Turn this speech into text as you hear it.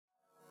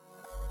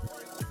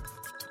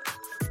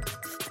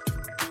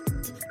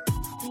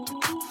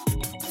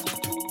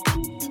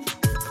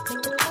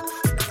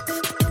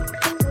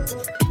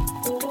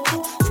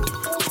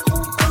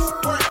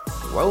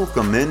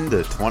Welcome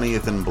into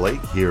 20th and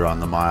Blake here on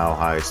the Mile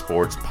High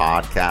Sports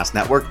Podcast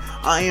Network.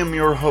 I am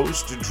your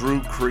host, Drew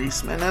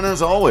Kreisman, and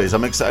as always,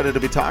 I'm excited to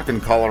be talking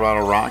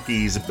Colorado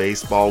Rockies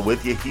baseball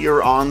with you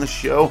here on the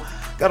show.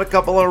 Got a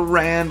couple of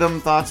random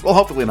thoughts. Well,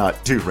 hopefully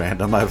not too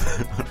random. I've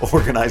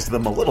organized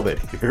them a little bit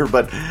here,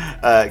 but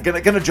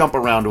gonna jump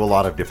around to a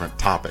lot of different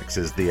topics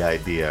is the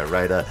idea,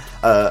 right?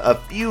 A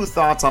few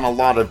thoughts on a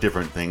lot of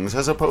different things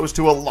as opposed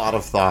to a lot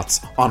of thoughts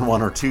on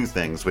one or two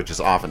things, which is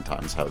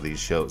oftentimes how these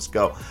shows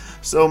go.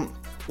 So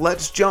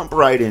let's jump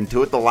right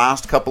into it. The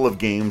last couple of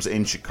games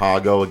in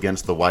Chicago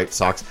against the White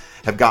Sox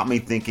have got me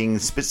thinking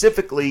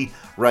specifically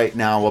right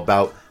now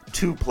about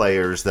two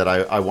players that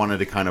I wanted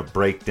to kind of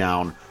break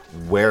down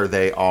where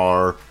they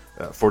are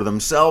for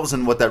themselves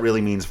and what that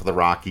really means for the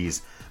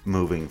Rockies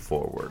moving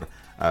forward.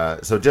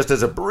 So just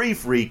as a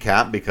brief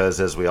recap, because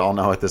as we all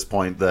know at this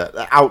point,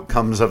 the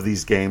outcomes of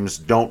these games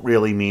don't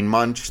really mean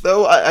much,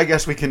 though I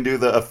guess we can do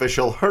the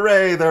official,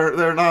 hooray,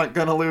 they're not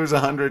going to lose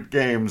 100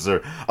 games,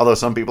 or although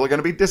some people are going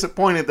to be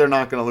disappointed they're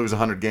not going to lose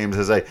 100 games,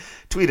 as I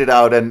tweeted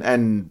out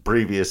and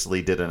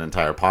previously did an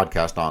entire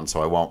podcast on,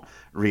 so I won't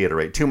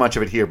reiterate too much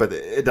of it here, but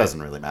it doesn't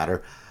really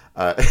matter.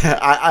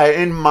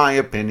 In my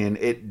opinion,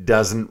 it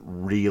doesn't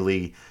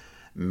really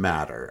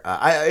matter.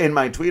 In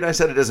my tweet, I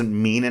said it doesn't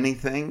mean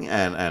anything,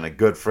 and a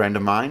good friend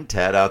of mine,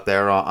 Ted, out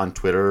there on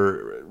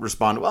Twitter,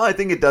 responded, well, I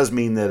think it does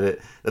mean that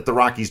the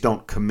Rockies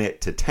don't commit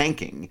to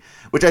tanking,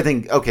 which I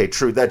think, okay,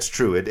 true, that's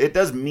true. It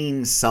does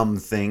mean some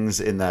things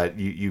in that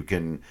you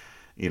can,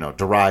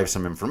 derive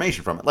some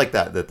information from it, like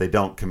that they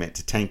don't commit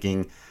to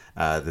tanking,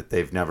 that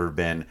they've never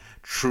been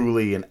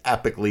truly and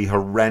epically,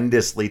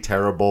 horrendously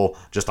terrible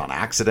just on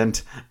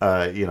accident,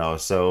 but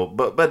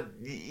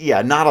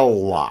yeah, not a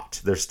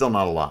lot. There's still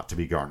not a lot to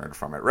be garnered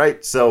from it,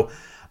 right? So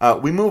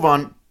we move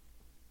on.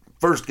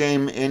 First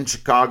game in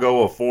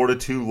Chicago, a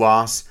 4-2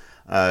 loss.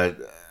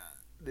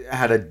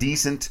 Had a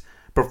decent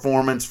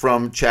performance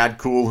from Chad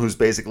Kuhl, who's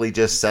basically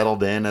just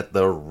settled in at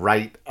the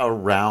right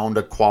around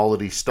a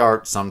quality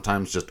start,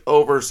 sometimes just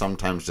over,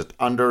 sometimes just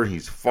under.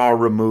 He's far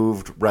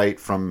removed, right,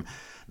 from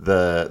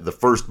the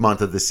first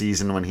month of the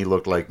season when he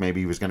looked like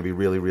maybe he was going to be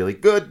really, really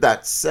good.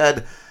 That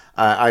said,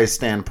 I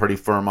stand pretty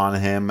firm on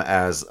him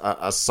as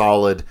a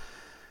solid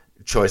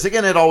choice.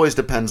 Again, it always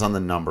depends on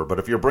the number, but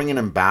if you're bringing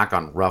him back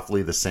on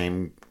roughly the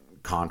same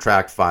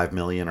contract, $5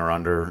 million or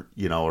under,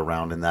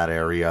 around in that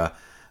area,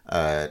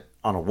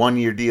 on a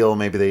one-year deal,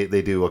 maybe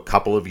they do a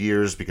couple of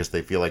years because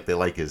they feel like they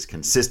like his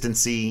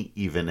consistency,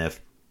 even if,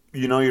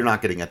 you're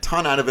not getting a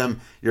ton out of him,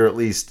 you're at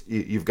least,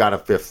 you've got a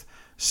fifth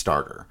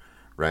starter,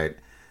 right?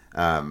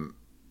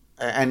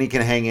 And he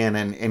can hang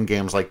in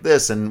games like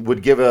this and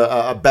would give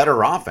a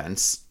better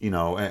offense,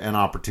 an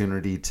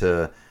opportunity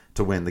to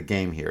win the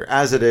game here.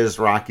 As it is,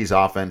 Rockies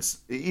offense,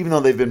 even though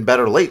they've been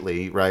better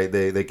lately, right,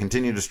 they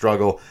continue to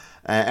struggle.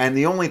 And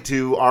the only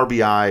two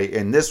RBI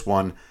in this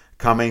one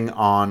coming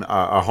on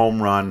a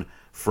home run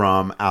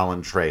from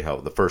Alan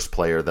Trejo, the first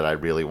player that I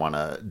really want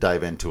to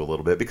dive into a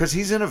little bit, because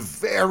he's in a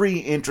very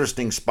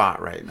interesting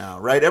spot right now,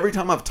 right? Every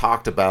time I've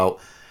talked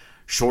about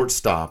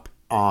shortstop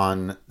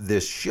on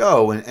this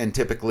show, and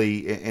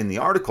typically in the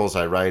articles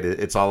I write,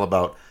 it's all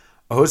about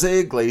Jose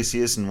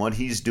Iglesias and what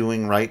he's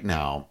doing right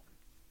now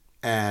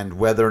and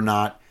whether or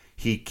not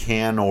he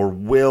can or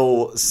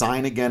will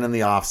sign again in the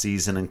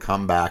offseason and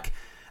come back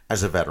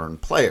as a veteran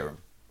player,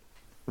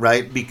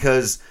 right?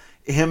 Because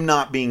him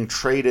not being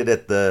traded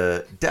at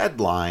the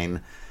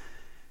deadline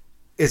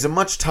is a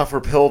much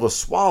tougher pill to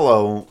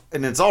swallow,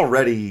 and it's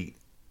already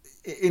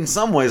in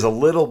some ways a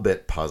little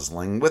bit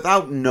puzzling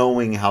without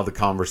knowing how the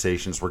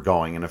conversations were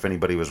going and if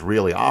anybody was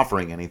really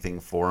offering anything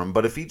for him.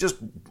 But if he just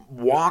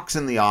walks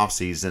in the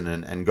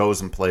offseason and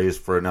goes and plays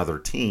for another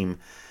team,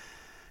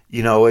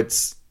 there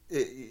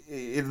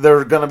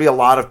are going to be a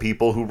lot of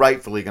people who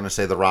rightfully going to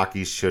say the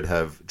Rockies should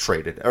have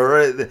traded.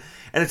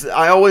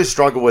 I always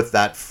struggle with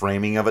that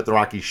framing of it. The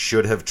Rockies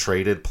should have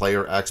traded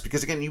player X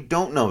because, again, you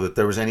don't know that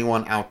there was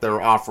anyone out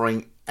there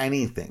offering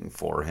anything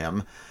for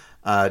him.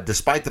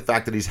 Despite the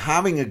fact that he's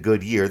having a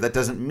good year, that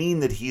doesn't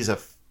mean that he's a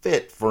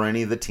fit for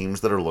any of the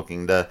teams that are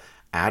looking to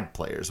add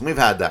players. And we've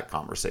had that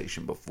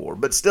conversation before.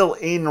 But still,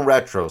 in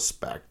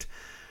retrospect,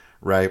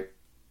 right,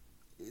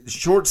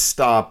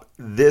 shortstop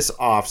this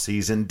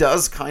offseason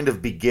does kind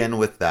of begin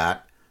with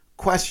that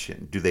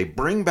question. Do they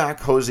bring back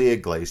Jose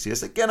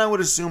Iglesias? Again, I would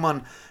assume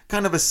on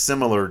kind of a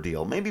similar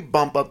deal. Maybe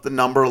bump up the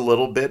number a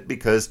little bit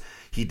because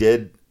he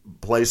did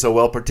play so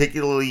well.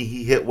 Particularly,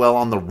 he hit well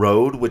on the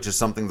road, which is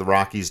something the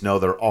Rockies know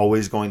they're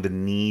always going to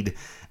need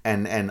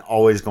and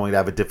always going to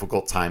have a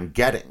difficult time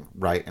getting,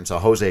 right? And so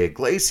Jose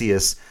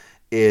Iglesias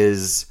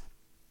is,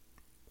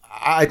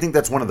 I think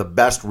that's one of the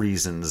best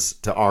reasons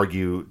to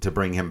argue to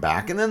bring him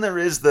back. And then there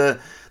is the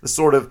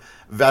sort of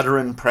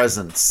veteran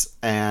presence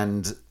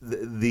and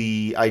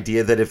the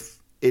idea that if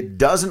it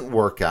doesn't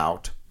work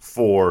out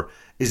for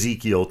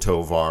Ezequiel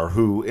Tovar,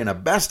 who in a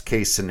best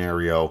case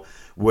scenario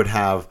would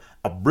have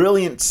a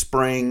brilliant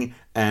spring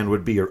and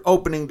would be your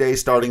opening day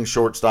starting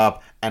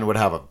shortstop and would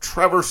have a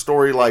Trevor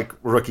Story-like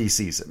rookie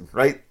season,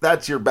 right?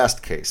 That's your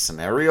best case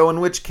scenario, in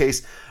which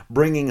case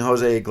bringing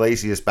Jose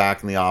Iglesias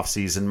back in the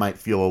offseason might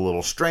feel a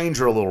little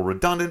strange or a little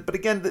redundant. But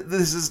again,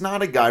 this is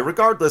not a guy,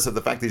 regardless of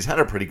the fact that he's had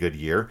a pretty good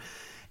year,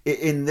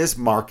 in this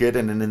market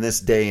and in this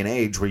day and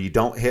age where you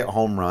don't hit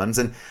home runs.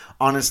 And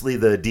honestly,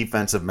 the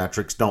defensive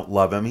metrics don't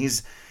love him.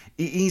 He's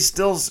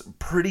still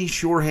pretty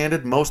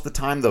sure-handed most of the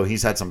time, though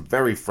he's had some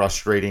very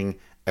frustrating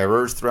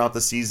errors throughout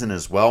the season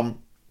as well.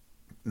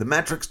 The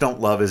metrics don't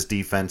love his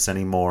defense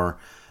anymore,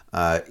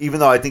 even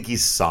though I think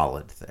he's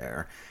solid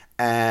there.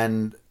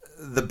 And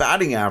the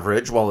batting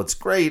average, while it's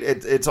great,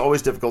 it's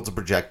always difficult to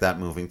project that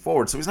moving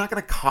forward. So he's not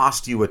going to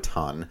cost you a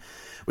ton,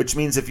 which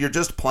means if you're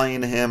just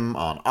playing him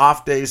on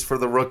off days for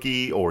the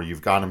rookie, or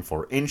you've got him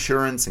for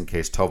insurance in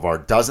case Tovar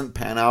doesn't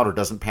pan out or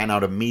doesn't pan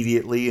out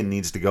immediately and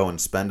needs to go and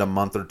spend a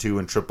month or two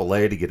in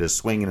AAA to get his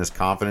swing and his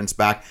confidence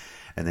back,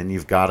 and then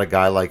you've got a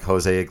guy like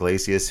Jose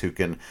Iglesias who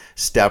can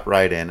step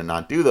right in and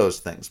not do those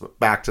things. But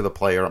back to the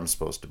player I'm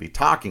supposed to be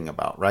talking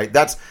about, right?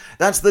 That's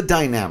the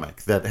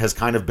dynamic that has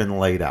kind of been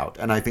laid out,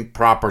 and I think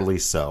properly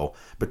so,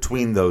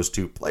 between those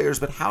two players.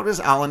 But how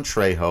does Alan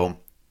Trejo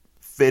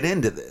fit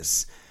into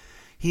this?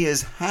 He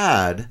has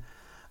had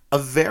a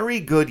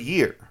very good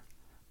year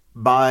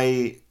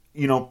by,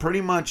 pretty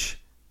much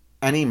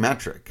any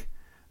metric,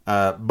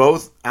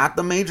 both at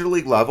the major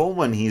league level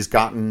when he's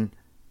gotten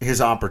his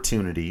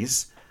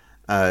opportunities,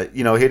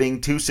 hitting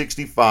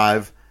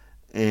 .265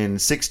 in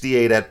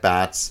 68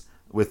 at-bats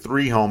with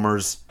 3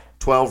 homers,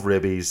 12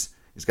 ribbies.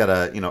 He's got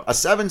a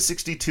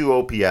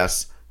 .762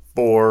 OPS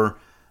for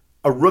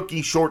a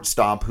rookie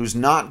shortstop who's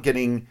not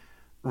getting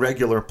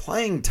regular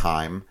playing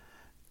time.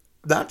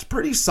 That's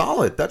pretty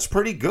solid. That's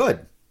pretty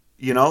good.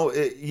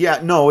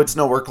 It's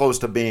nowhere close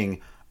to being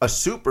a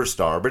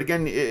superstar. But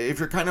again, if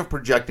you're kind of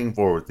projecting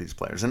forward these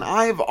players, and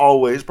I've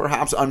always,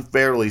 perhaps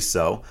unfairly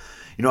so,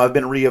 I've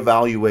been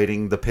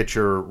reevaluating the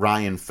pitcher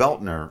Ryan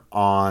Feltner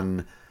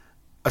on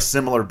a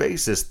similar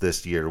basis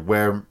this year,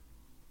 where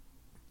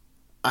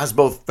as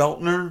both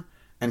Feltner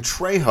and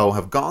Trejo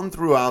have gone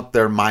throughout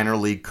their minor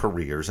league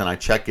careers, and I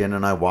check in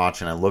and I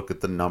watch and I look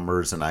at the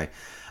numbers and I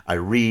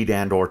read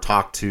and or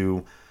talk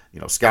to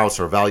scouts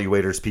or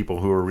evaluators, people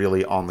who are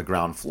really on the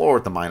ground floor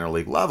at the minor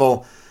league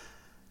level,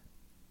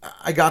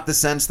 I got the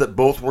sense that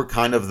both were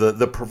kind of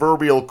the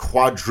proverbial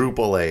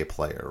quadruple A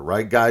player,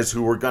 right? Guys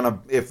who were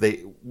going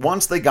to,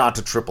 once they got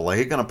to triple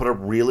A, going to put up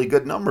really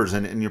good numbers,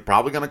 and you're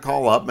probably going to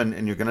call up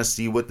and you're going to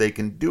see what they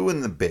can do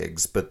in the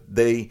bigs, but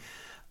they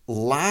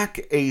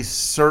lack a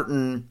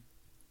certain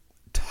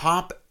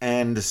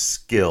top-end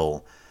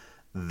skill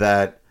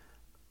that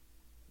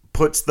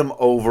puts them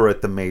over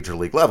at the major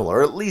league level,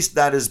 or at least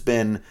that has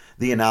been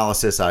the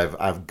analysis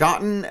I've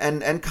gotten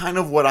and kind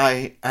of what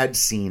I had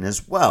seen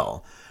as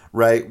well,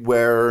 right?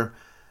 Where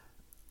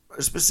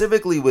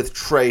specifically with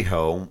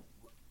Trejo,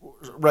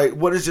 right,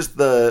 what is just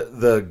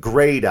the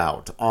grade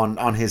out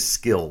on his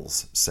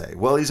skills say?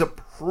 Well, he's a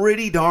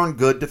pretty darn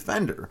good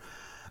defender,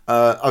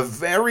 a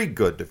very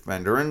good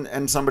defender,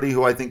 and somebody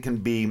who I think can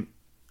be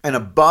an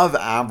above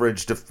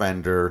average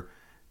defender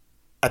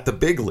at the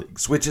big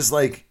leagues, which is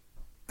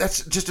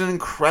that's just an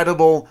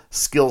incredible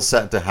skill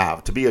set to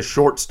have, to be a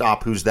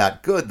shortstop who's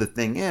that good. The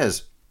thing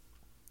is,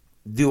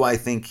 do I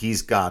think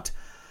he's got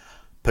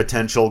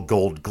potential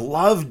Gold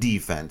Glove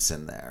defense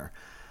in there?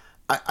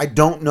 I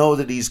don't know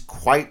that he's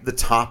quite the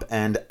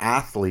top-end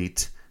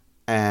athlete,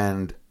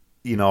 and,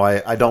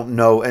 I don't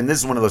know, and this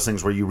is one of those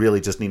things where you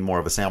really just need more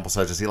of a sample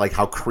size to see,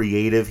 how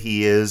creative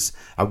he is,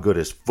 how good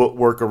his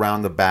footwork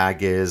around the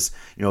bag is.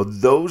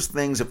 Those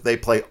things, if they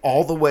play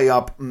all the way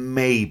up,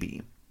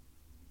 maybe.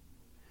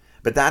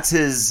 But that's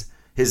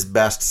his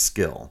best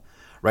skill,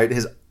 right?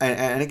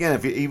 And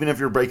again, even if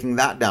you're breaking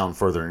that down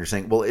further and you're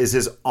saying, well, is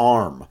his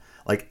arm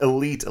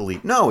elite?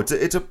 No,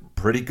 it's a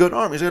pretty good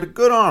arm. He's got a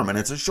good arm, and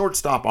it's a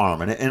shortstop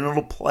arm, and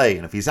it'll play.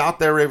 And if he's out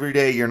there every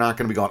day, you're not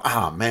going to be going,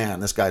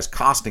 man, this guy's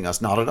costing us.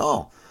 Not at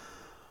all.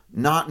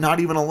 Not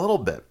even a little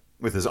bit.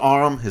 With his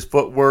arm, his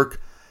footwork,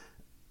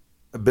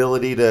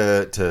 ability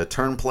to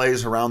turn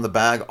plays around the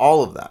bag,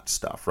 all of that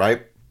stuff,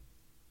 right?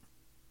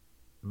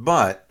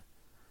 But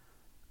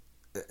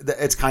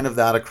it's kind of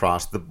that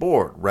across the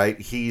board, right?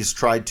 He's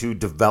tried to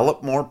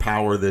develop more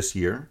power this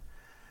year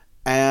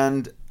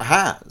and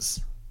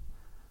has.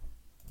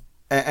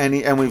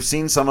 And we've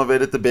seen some of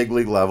it at the big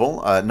league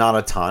level. Not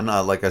a ton.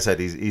 Like I said,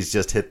 he's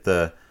just hit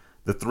the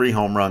 3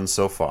 home runs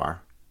so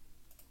far.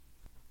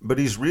 But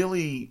he's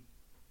really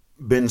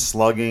been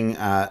slugging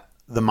at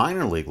the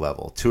minor league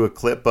level to a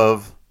clip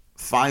of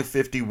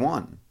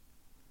 .551.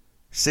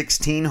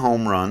 16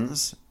 home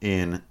runs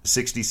in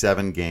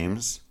 67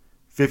 games.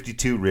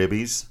 52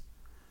 ribbies.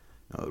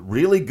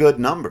 Really good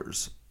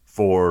numbers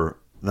for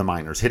the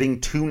minors. Hitting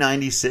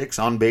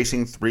 .296, on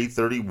basing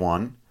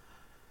 .331.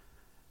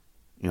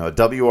 A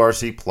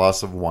WRC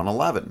plus of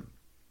 111.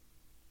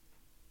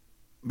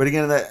 But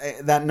again,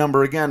 that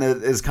number again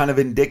is kind of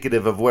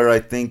indicative of where I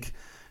think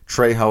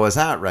Trejo is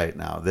at right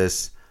now.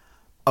 This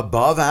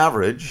above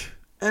average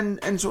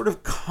and sort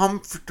of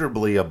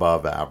comfortably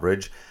above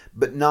average,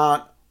 but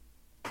not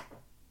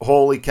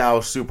holy cow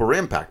super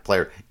impact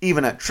player,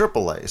 even at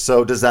AAA.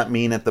 So does that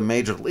mean at the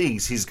major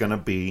leagues he's going to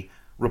be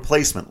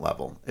replacement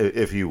level,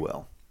 if you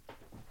will.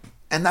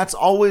 And that's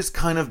always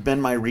kind of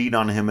been my read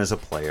on him as a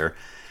player.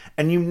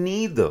 And you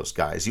need those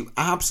guys. You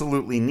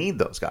absolutely need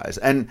those guys.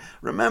 And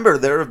remember,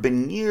 there have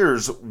been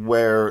years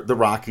where the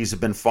Rockies have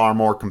been far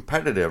more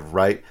competitive,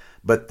 right?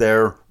 But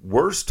their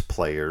worst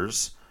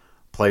players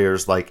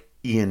like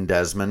Ian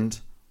Desmond,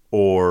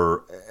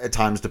 or at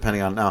times,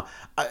 depending on now,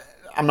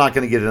 I'm not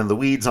going to get into the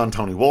weeds on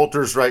Tony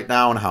Wolters right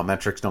now and how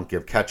metrics don't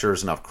give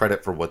catchers enough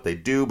credit for what they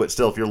do. But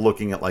still, if you're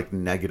looking at like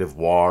negative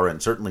WAR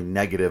and certainly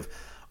negative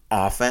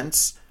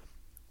offense,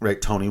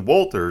 right? Tony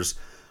Wolters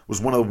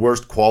was one of the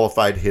worst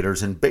qualified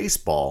hitters in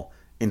baseball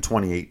in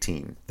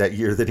 2018, that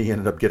year that he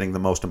ended up getting the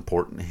most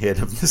important hit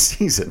of the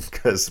season,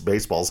 because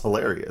baseball's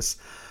hilarious.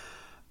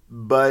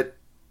 But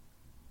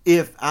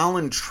if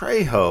Alan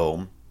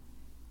Trejo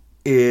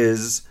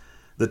is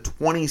the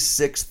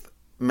 26th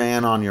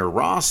man on your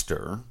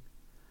roster,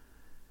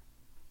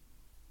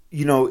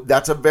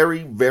 that's a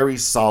very, very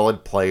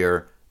solid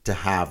player to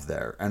have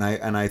there. And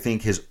I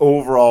think his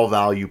overall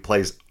value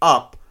plays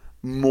up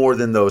more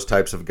than those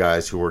types of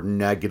guys who are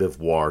negative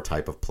WAR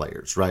type of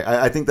players, right?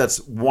 I think that's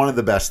one of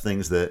the best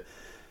things that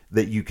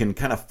you can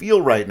kind of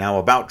feel right now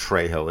about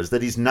Trejo, is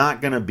that he's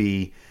not going to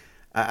be,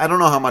 I don't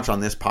know how much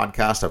on this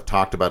podcast I've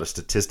talked about a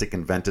statistic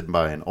invented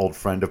by an old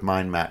friend of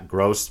mine, Matt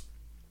Gross,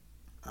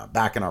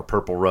 back in our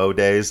Purple Row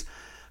days,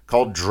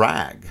 called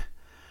drag,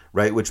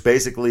 right? Which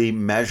basically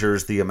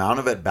measures the amount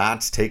of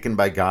at-bats taken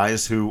by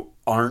guys who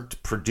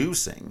aren't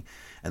producing.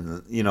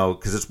 And,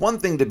 because it's one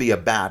thing to be a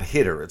bad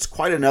hitter. It's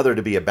quite another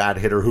to be a bad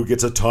hitter who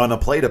gets a ton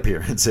of plate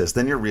appearances.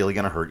 Then you're really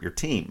going to hurt your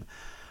team,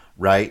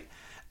 right?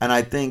 And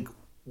I think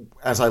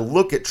as I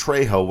look at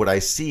Trejo, what I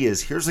see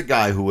is here's a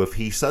guy who, if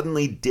he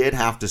suddenly did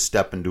have to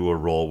step into a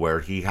role where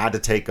he had to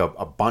take a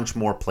bunch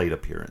more plate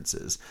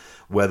appearances,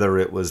 whether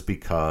it was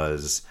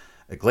because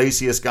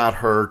Iglesias got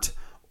hurt,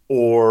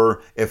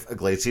 or if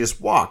Iglesias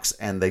walks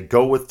and they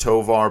go with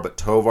Tovar, but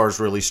Tovar's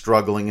really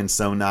struggling, and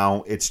so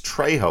now it's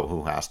Trejo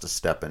who has to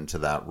step into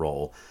that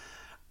role.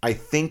 I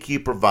think he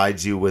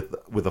provides you with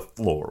a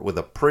floor, with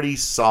a pretty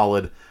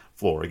solid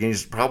floor. Again,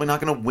 he's probably not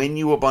going to win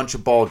you a bunch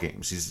of ball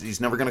games. He's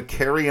never going to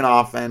carry an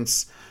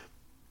offense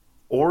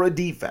or a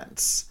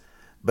defense.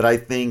 But I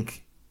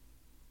think,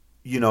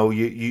 you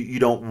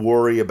don't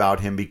worry about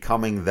him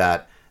becoming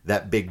that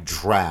big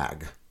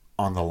drag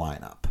on the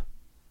lineup,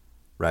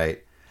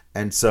 right?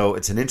 And so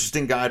it's an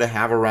interesting guy to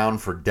have around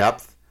for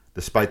depth,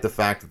 despite the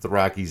fact that the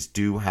Rockies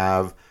do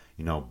have,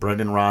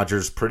 Brendan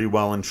Rodgers pretty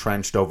well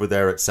entrenched over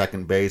there at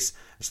second base,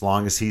 as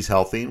long as he's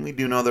healthy. And we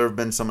do know there have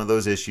been some of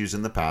those issues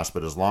in the past,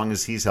 but as long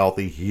as he's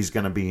healthy, he's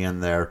going to be in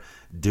there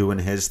doing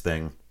his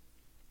thing.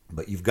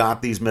 But you've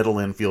got these middle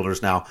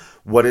infielders now.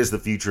 What is the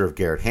future of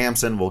Garrett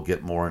Hampson? We'll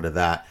get more into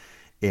that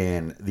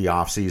in the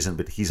offseason,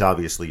 but he's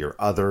obviously your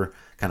other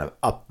kind of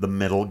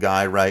up-the-middle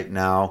guy right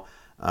now.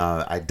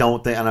 I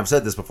don't think, and I've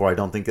said this before, I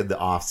don't think in the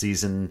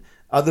offseason,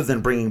 other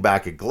than bringing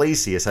back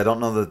Iglesias, I don't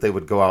know that they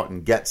would go out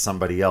and get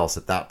somebody else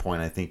at that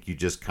point. I think you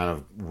just kind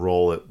of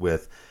roll it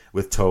with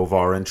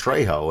Tovar and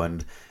Trejo,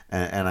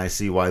 and I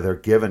see why they're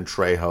giving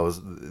Trejo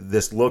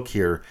this look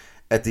here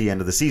at the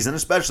end of the season,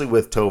 especially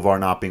with Tovar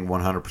not being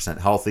 100%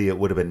 healthy. It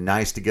would have been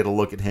nice to get a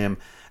look at him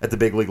at the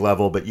big league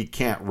level, but you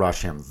can't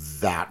rush him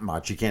that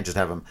much. You can't just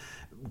have him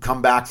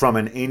come back from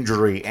an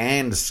injury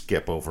and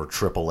skip over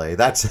AAA.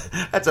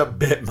 That's a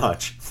bit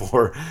much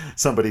for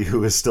somebody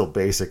who is still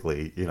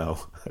basically,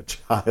 a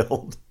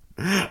child.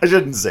 I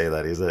shouldn't say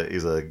that.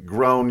 He's a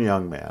grown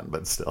young man,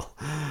 but still.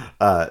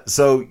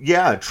 So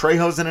yeah,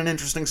 Trejo's in an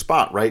interesting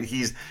spot, right?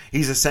 He's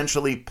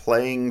essentially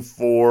playing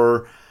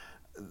for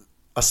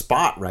a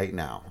spot right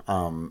now,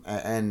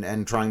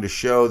 and trying to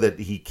show that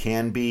he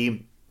can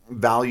be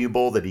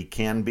valuable, that he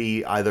can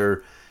be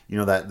either,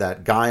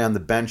 that guy on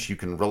the bench you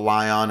can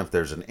rely on if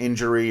there's an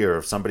injury, or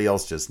if somebody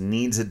else just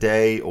needs a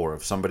day, or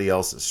if somebody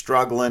else is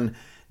struggling,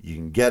 you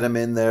can get him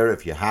in there.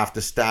 If you have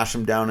to stash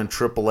him down in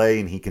AAA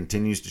and he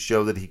continues to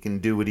show that he can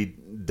do what he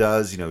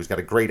does, he's got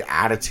a great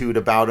attitude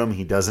about him.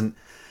 He doesn't,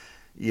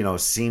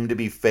 seem to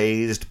be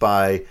fazed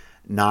by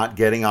not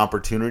getting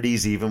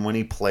opportunities even when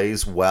he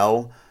plays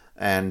well.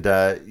 And,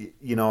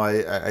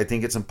 I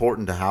think it's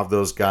important to have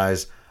those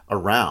guys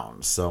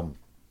around. So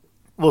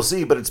we'll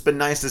see, but it's been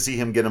nice to see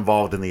him get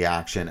involved in the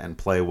action and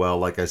play well.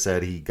 Like I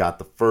said, he got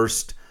the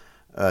first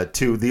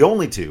the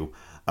only two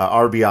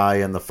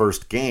RBI in the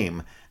first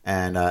game,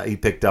 and he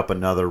picked up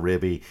another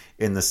ribby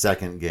in the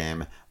second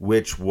game,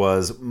 which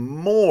was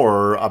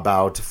more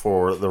about,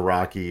 for the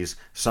Rockies,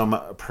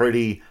 some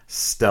pretty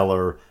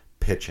stellar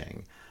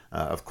pitching.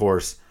 Of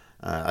course,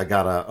 I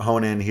got to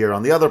hone in here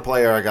on the other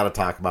player I got to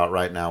talk about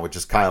right now, which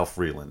is Kyle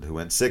Freeland, who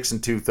went 6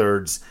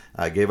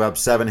 2/3, gave up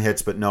 7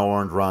 hits but no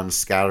earned runs,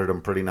 scattered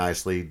them pretty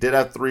nicely. Did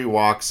have 3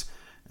 walks.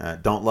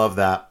 Don't love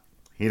that.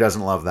 He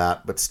doesn't love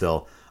that, but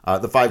still.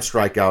 The 5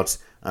 strikeouts.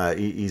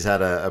 He's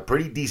had a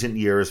pretty decent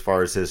year as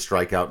far as his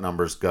strikeout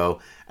numbers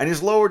go, and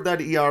he's lowered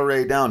that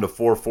ERA down to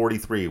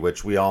 4.43,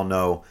 which we all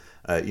know,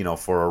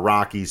 for a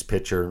Rockies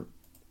pitcher,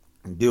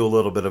 do a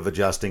little bit of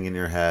adjusting in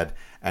your head,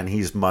 and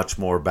he's much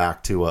more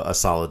back to a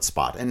solid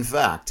spot. In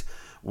fact,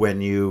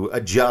 when you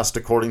adjust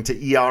according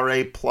to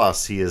ERA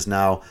plus, he has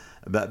now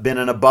been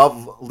an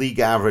above league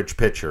average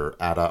pitcher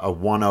at a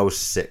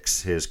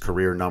 106. His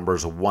career number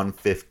is a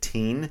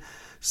 115.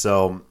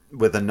 So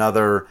with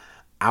another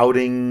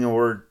outing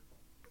or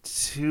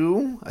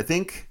two, I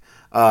think,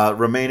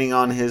 remaining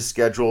on his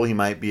schedule, he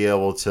might be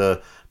able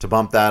to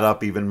bump that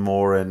up even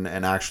more and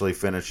actually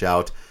finish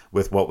out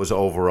with what was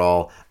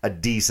overall a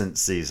decent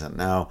season.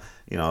 Now,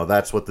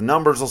 that's what the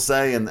numbers will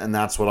say, and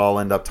that's what I'll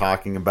end up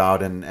talking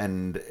about,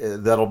 and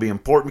that'll be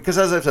important because,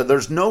 as I've said,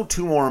 there's no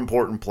two more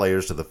important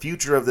players to the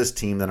future of this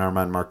team than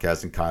Armand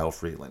Marquez and Kyle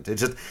Freeland.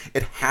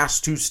 It has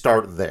to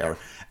start there.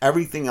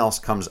 Everything else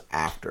comes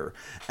after.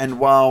 And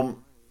while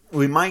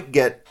we might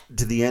get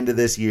to the end of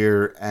this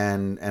year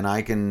and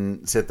I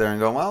can sit there and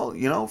go,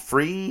 well,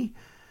 Free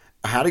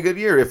had a good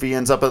year if he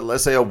ends up at,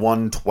 let's say, a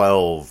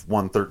 112,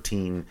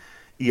 113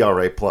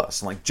 ERA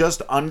plus, like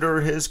just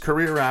under his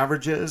career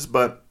averages,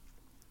 but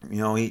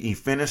he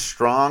finished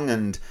strong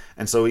and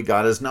so he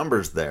got his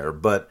numbers there.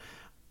 But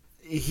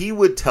he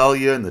would tell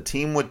you, and the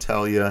team would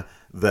tell you,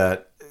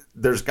 that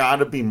there's got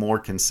to be more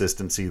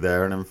consistency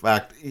there. And in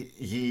fact,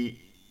 he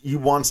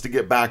wants to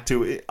get back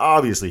to,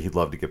 obviously he'd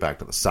love to get back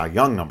to the Cy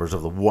Young numbers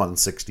of the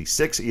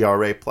 166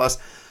 ERA plus,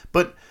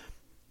 but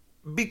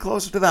be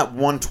closer to that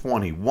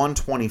 120,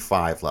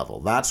 125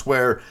 level. That's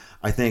where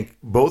I think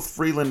both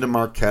Freeland and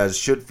Marquez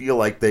should feel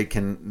like they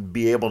can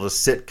be able to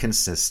sit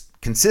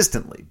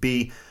consistently,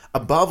 be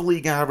above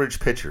league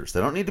average pitchers.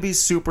 They don't need to be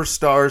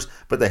superstars,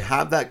 but they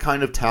have that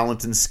kind of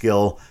talent and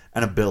skill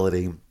and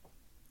ability.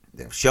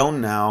 They've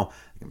shown now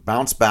they can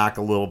bounce back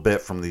a little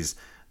bit from these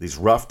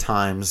rough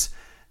times.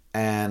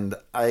 And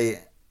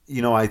I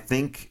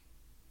think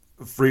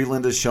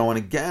Freeland is showing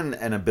again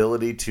an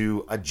ability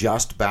to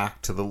adjust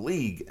back to the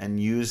league and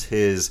use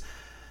his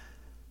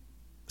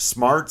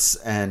smarts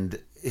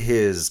and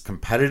his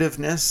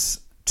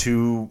competitiveness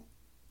to,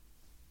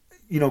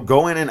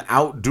 go in and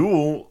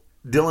outduel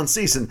Dylan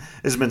Cease. And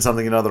this has been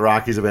something, the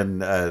Rockies have been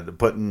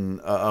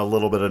putting a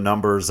little bit of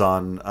numbers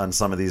on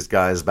some of these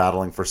guys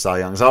battling for Cy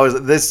Young.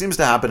 This seems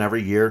to happen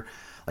every year,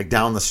 like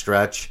down the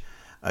stretch.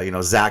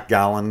 Zach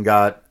Gallen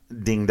got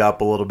dinged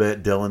up a little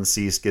bit. Dylan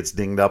Cease gets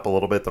dinged up a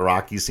little bit. The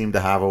Rockies seem to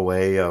have a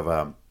way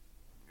of,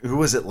 who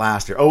was it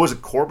last year? Oh, was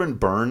it Corbin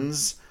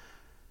Burns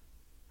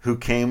who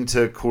came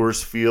to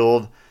Coors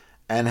Field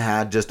and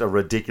had just a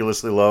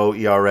ridiculously low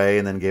ERA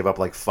and then gave up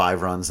like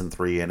 5 runs in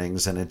 3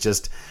 innings? And it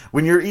just,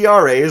 when your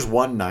ERA is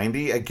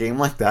 190, a game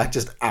like that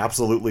just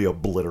absolutely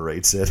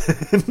obliterates it.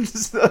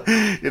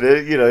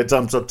 It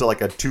jumps up to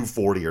like a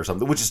 240 or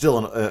something, which is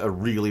still a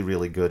really,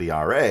 really good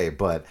ERA,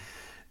 but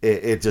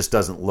it just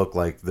doesn't look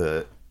like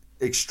the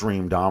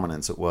extreme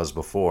dominance it was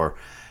before.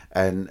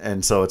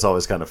 And so it's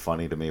always kind of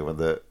funny to me when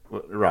the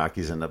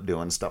Rockies end up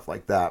doing stuff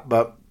like that.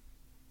 But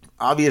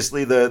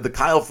obviously the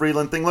Kyle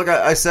Freeland thing, look,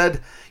 I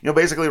said,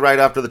 basically right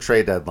after the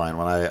trade deadline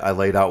when I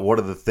laid out what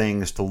are the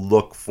things to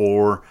look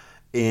for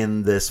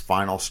in this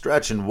final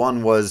stretch. And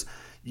one was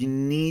you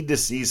need to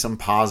see some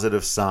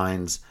positive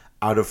signs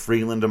out of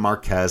Freeland and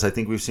Marquez. I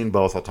think we've seen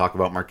both. I'll talk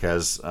about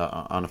Marquez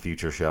on a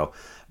future show.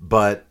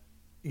 But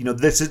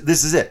this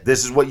is it.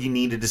 This is what you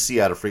needed to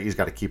see out of Freeland. He's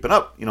got to keep it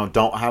up.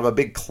 Don't have a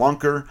big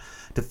clunker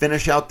to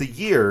finish out the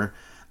year.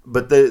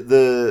 But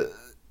the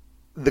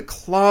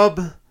club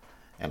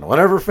and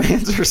whatever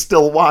fans are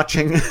still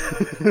watching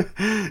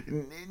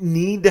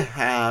need to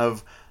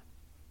have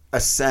a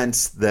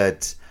sense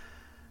that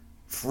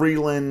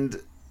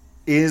Freeland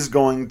is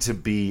going to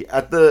be,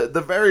 at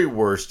the very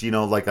worst,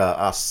 like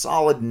a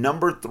solid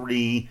number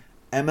 3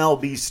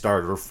 MLB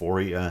starter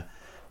for you.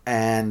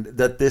 And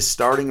that this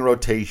starting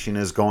rotation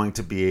is going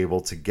to be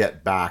able to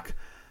get back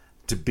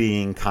to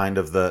being kind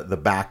of the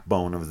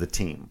backbone of the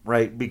team,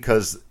 right?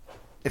 Because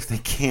if they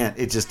can't,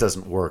 it just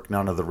doesn't work.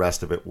 None of the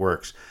rest of it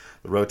works.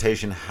 The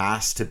rotation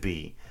has to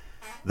be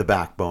the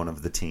backbone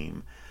of the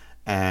team.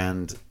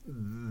 And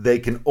they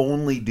can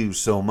only do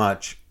so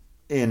much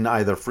in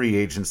either free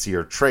agency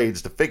or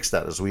trades to fix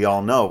that. As we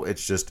all know,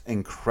 it's just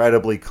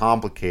incredibly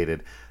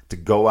complicated to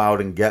go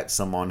out and get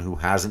someone who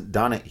hasn't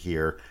done it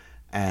here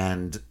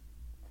and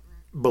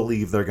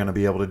believe they're going to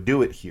be able to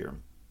do it here.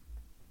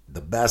 The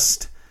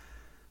best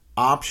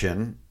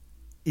option,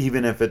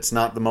 even if it's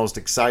not the most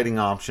exciting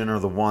option or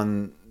the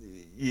one,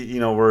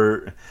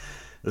 where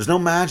there's no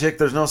magic,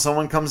 there's no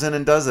someone comes in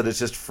and does it. It's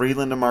just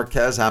Freeland and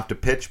Marquez have to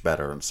pitch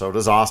better, and so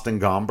does Austin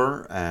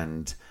Gomber.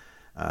 And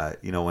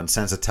when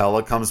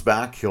Sensatella comes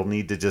back, he'll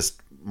need to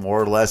just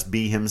more or less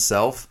be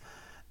himself.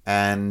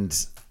 And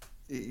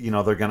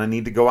they're going to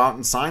need to go out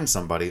and sign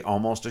somebody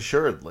almost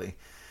assuredly.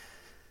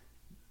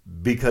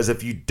 Because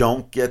if you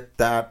don't get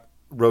that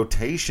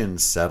rotation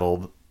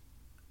settled,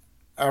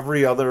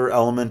 every other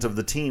element of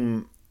the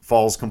team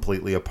falls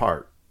completely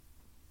apart.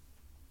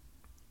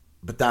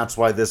 But that's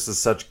why this is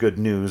such good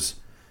news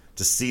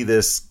to see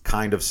this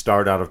kind of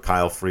start out of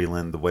Kyle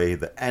Freeland, the way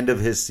the end of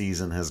his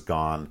season has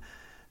gone.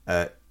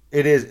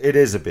 It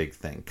is a big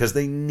thing because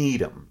they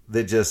need him.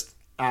 They just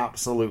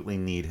absolutely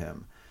need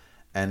him.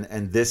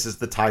 And this is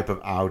the type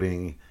of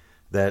outing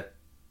that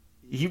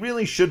he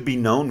really should be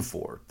known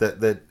for.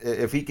 That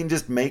if he can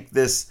just make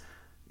this,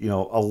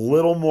 a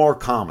little more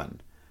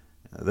common,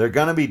 there are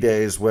going to be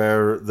days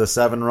where the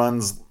 7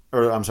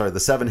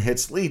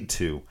 hits lead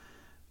to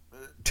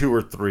 2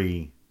 or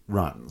 3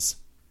 runs,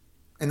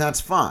 and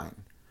that's fine.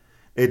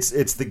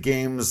 It's the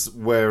games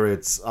where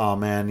it's, oh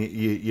man,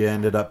 you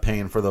ended up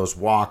paying for those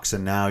walks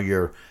and now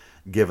you're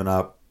giving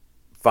up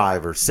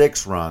 5 or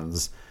 6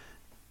 runs,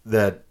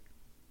 that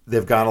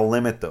they've got to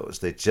limit those.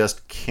 They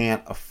just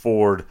can't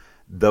afford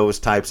those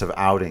types of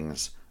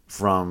outings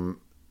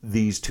from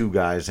these 2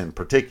 guys in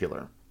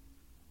particular.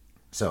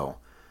 So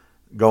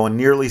going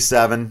nearly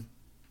 7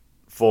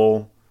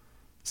 full,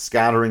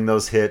 scattering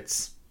those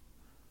hits,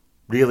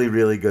 really,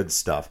 really good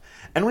stuff.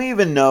 And we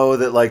even know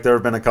that, like, there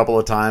have been a couple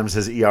of times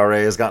his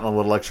ERA has gotten a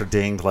little extra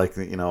dinged, like,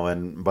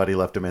 and Buddy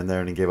left him in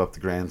there and he gave up the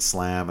grand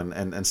slam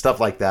and stuff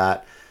like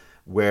that,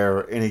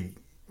 where in a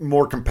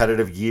more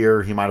competitive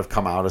year he might have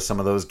come out of some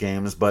of those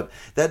games. But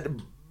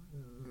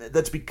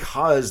that's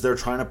because they're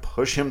trying to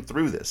push him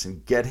through this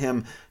and get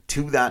him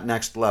to that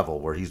next level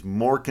where he's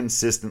more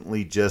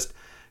consistently just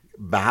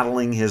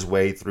battling his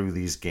way through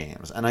these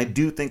games. And I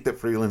do think that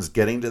Freeland's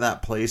getting to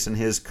that place in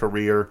his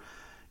career.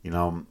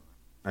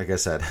 Like I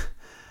said,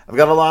 I've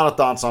got a lot of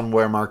thoughts on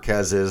where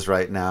Marquez is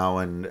right now,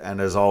 and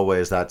as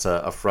always, that's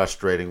a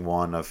frustrating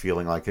one of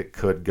feeling like it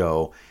could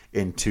go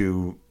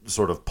into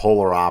sort of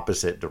polar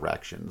opposite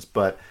directions.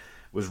 But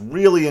it was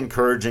really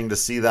encouraging to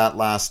see that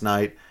last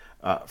night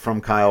from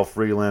Kyle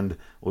Freeland.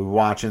 We're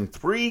watching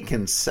 3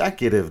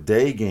 consecutive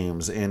day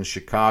games in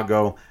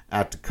Chicago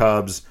at the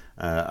Cubs.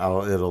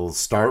 It'll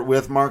start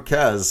with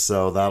Marquez,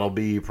 so that'll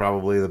be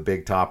probably the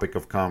big topic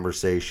of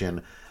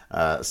conversation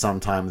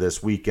sometime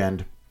this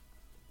weekend.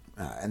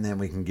 And then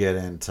we can get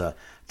into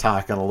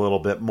talking a little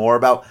bit more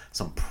about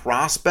some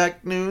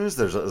prospect news.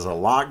 There's a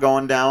lot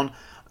going down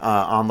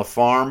on the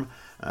farm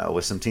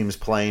with some teams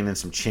playing in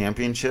some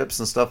championships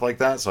and stuff like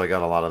that. So I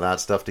got a lot of that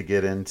stuff to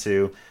get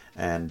into.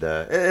 And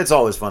it's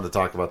always fun to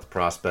talk about the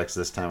prospects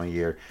this time of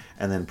year.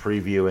 And then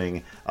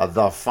previewing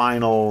the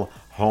final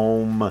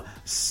home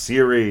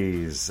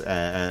series,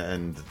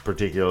 and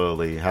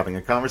particularly having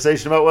a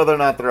conversation about whether or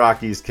not the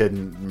Rockies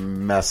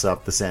can mess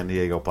up the San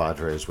Diego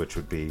Padres, which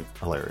would be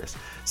hilarious.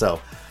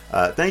 So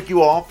thank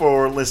you all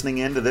for listening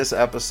in to this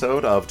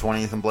episode of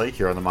 20th and Blake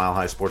here on the Mile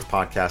High Sports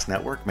Podcast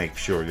Network. Make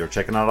sure you're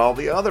checking out all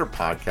the other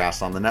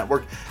podcasts on the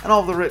network and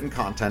all of the written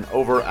content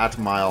over at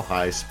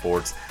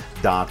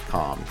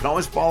milehighsports.com. You can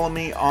always follow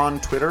me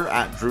on Twitter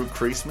at Drew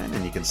Creasman,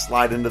 and you can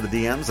slide into the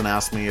DMs and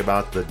ask me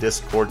about the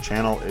Discord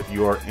channel if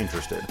you are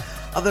interested.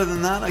 Other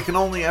than that, I can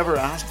only ever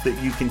ask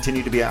that you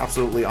continue to be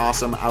absolutely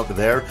awesome out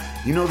there.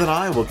 You know that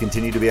I will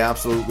continue to be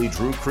absolutely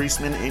Drew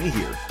Creasman in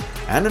here.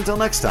 And until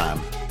next time,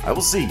 I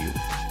will see you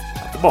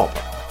at the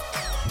ballpark.